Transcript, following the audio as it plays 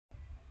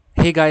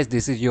Hey guys,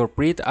 this is your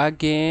Preet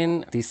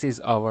again. This is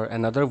our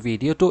another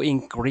video to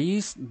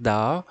increase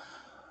the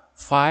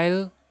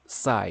file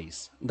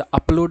size, the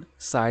upload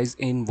size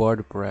in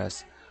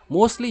WordPress.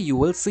 Mostly you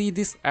will see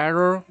this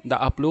error: the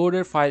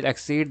uploaded file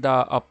exceed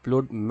the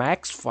upload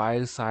max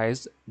file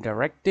size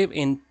directive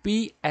in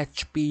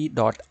php.ini.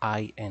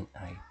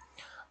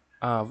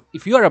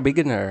 If you are a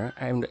beginner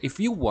and if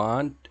you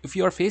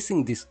are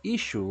facing this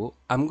issue,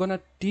 I'm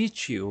gonna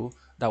teach you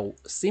the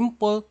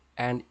simple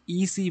and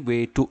easy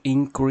way to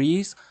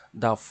increase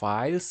the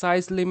file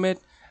size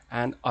limit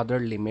and other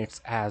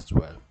limits as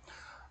well.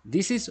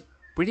 This is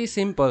pretty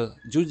simple.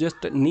 You just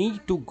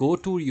need to go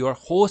to your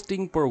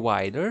hosting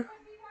provider.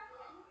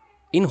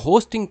 In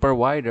hosting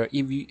provider,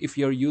 if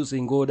you're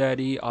using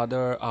GoDaddy,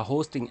 other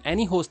hosting,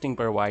 any hosting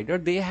provider,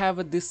 they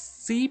have this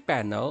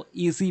cPanel,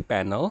 easy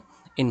panel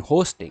in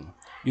hosting.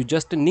 You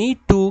just need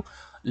to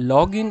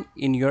log in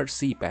your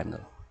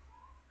cPanel.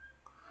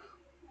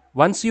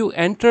 Once you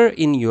enter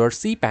in your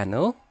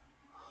cPanel,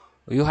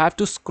 you have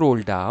to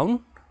scroll down.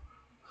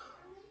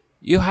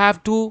 You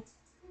have to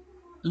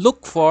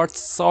look for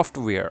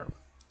software.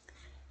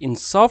 In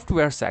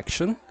software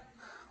section,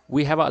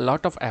 we have a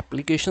lot of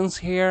applications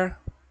here.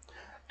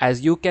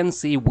 As you can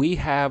see, we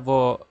have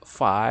a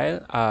file,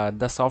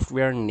 the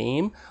software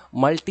name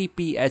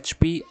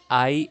multi-php.ini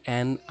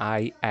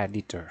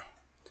editor.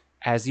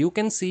 As you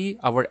can see,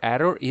 our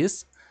error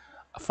is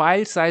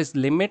file size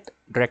limit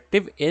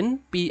directive in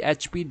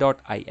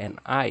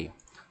php.ini.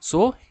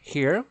 So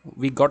here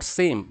we got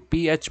same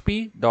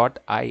php.ini.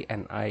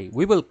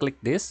 We will click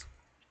this.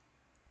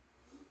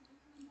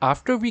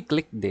 After we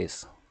click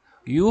this,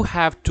 you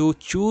have to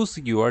choose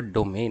your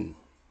domain,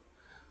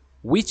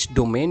 which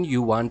domain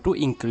you want to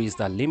increase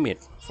the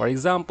limit. For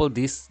example,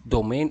 this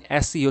domain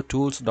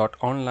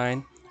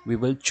seotools.online, we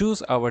will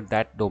choose our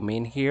that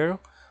domain here.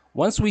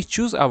 Once we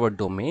choose our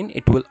domain,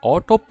 it will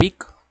auto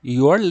pick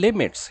your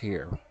limits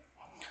here.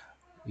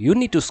 You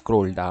need to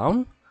scroll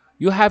down.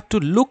 You have to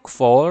look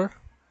for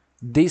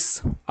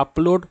this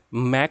upload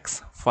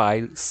max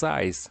file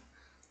size.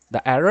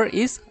 The error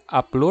is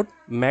upload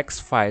max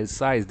file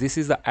size. This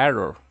is the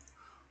error,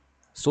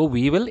 so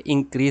we will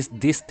increase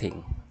this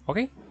thing.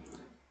 Okay,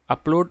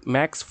 upload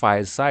max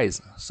file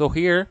size. So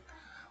here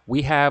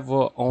we have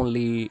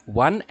only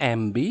 1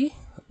 MB.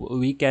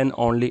 We can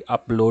only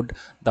upload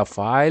the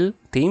file,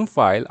 theme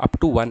file, up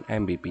to 1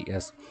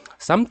 Mbps.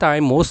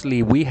 Sometime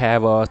mostly we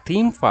have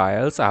theme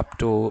files up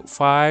to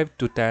 5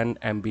 to 10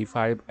 MB,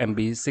 5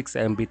 MB, 6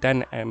 MB,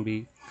 10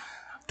 MB,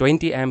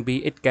 20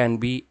 MB. It can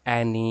be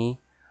any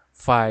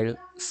file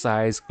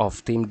size of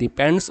theme,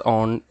 depends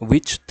on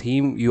which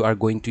theme you are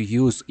going to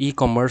use.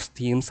 E-commerce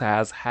themes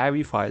has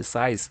heavy file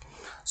size.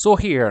 So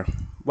here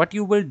what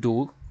you will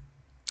do,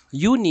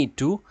 you need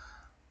to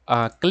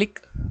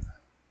click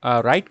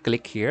right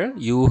click here.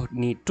 You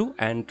need to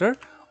enter.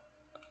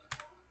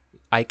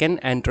 I can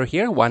enter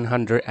here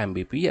 100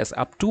 Mbps,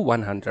 up to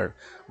 100,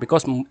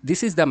 because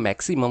this is the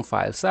maximum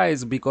file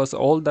size, because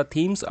all the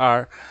themes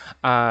are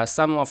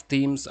some of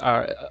themes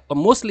are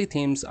mostly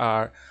themes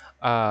are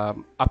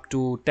up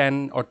to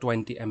 10 or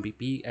 20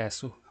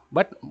 Mbps,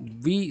 but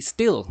we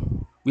still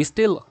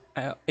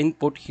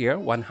input here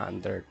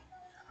 100.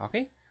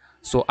 Okay,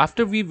 so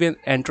after we will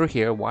enter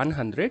here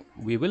 100,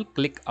 we will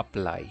click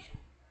apply.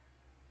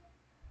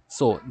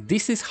 So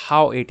this is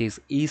how it is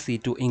easy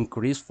to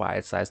increase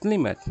file size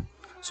limit.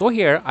 So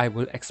here I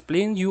will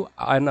explain you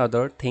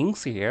another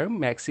things here: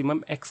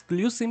 maximum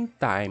exclusive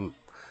time.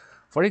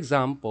 For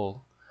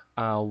example,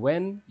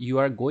 when you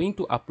are going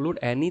to upload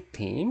any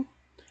theme,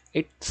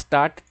 it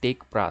start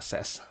take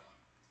process.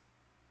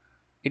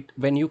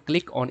 When you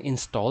click on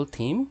install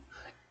theme,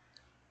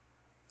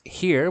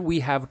 here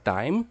we have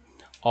time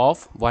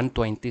of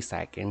 120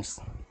 seconds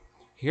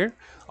here.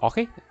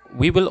 Okay,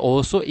 we will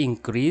also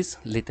increase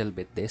little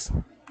bit this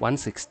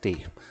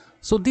 160.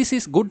 So this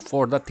is good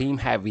for the theme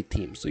heavy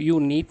theme, so you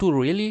need to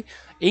really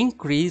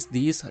increase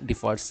these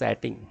default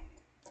setting.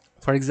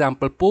 For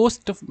example,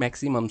 post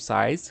maximum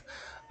size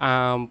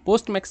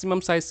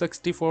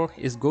 64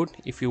 is good.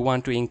 If you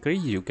want to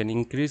increase, you can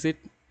increase it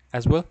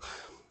as well.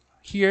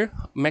 Here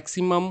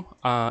maximum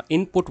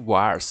input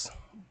vars,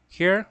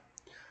 here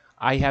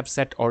I have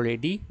set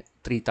already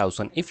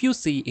 3000. If you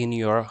see in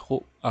your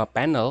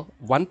panel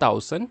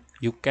 1000,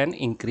 you can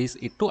increase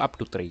it to up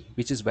to 3,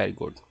 which is very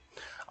good.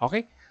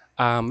 Okay,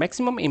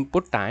 maximum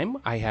input time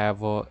I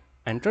have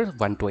entered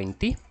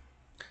 120.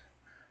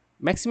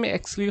 Maximum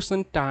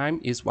execution time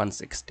is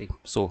 160.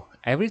 So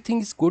everything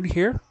is good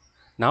here.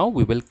 Now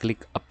we will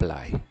click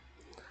apply.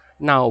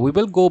 Now we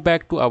will go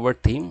back to our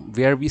theme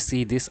where we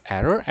see this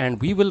error,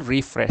 and we will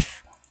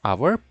refresh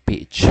our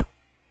page.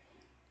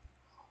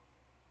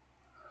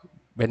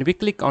 When we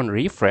click on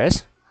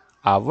refresh,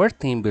 our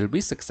theme will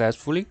be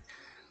successfully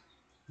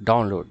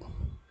downloaded,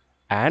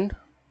 and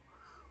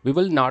we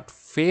will not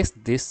face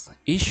this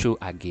issue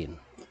again,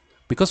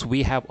 because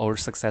we have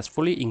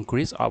successfully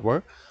increased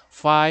our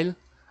file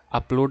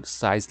upload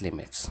size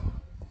limits.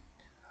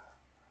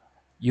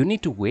 You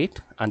need to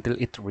wait until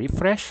it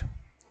refresh.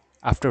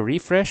 After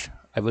refresh,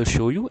 I will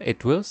show you,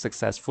 it will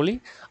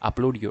successfully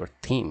upload your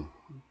theme,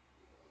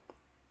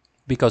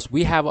 because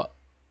we have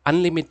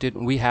unlimited,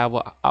 we have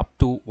up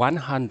to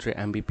 100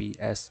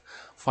 mbps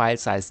file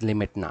size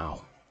limit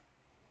now.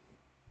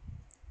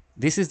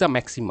 This is the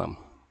maximum.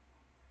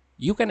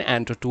 You can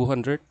enter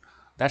 200,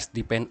 that's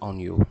depend on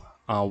you.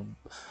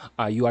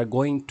 uh, you are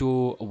going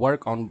to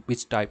work on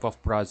which type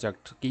of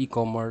project,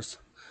 e-commerce.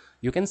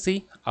 You can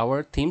see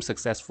our theme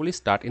successfully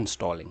start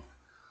installing.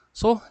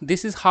 So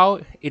this is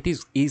how it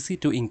is easy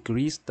to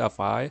increase the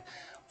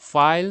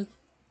file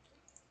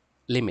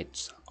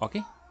limits.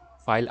 Okay,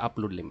 file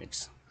upload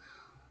limits.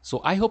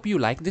 So I hope you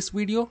like this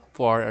video.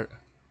 For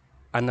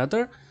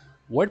another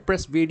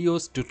WordPress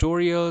videos,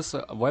 tutorials,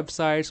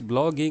 websites,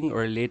 blogging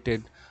or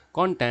related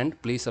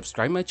content, please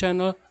subscribe my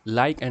channel,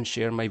 like and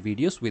share my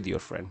videos with your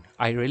friend.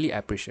 I really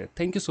appreciate it.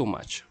 Thank you so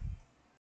much.